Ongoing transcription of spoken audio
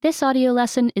This audio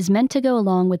lesson is meant to go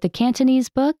along with the Cantonese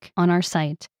book on our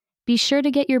site. Be sure to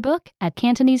get your book at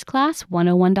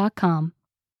CantoneseClass101.com.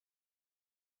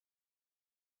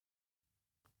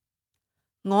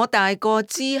 我大個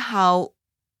之後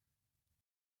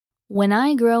When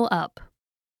I grow up,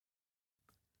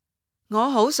 我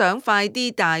好想快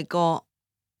啲大個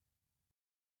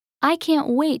I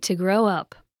can't wait to grow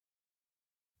up.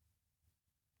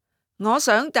 我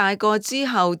想大個之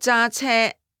後揸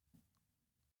車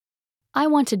I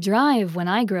want to drive when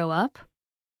I grow up.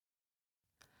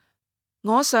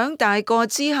 我想大個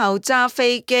之後揸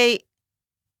飛機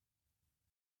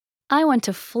I want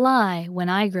to fly when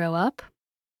I grow up.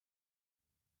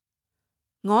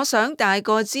 我想大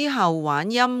個之後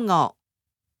玩音樂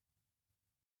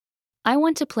I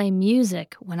want to play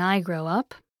music when I grow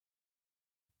up.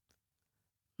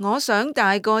 我想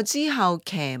大個之後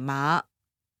騎馬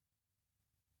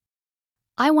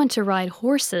I want to ride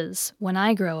horses when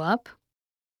I grow up.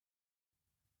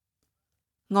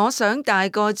 我想大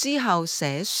個之後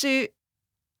寫書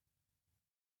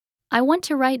I want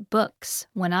to write books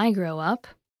when I grow up.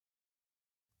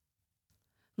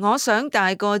 我想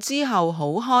大個之後好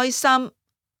開心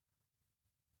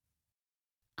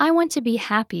I want to be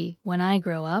happy when I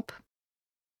grow up.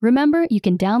 Remember, you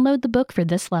can download the book for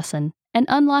this lesson and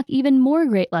unlock even more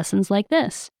great lessons like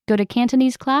this. Go to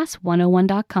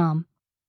CantoneseClass101.com.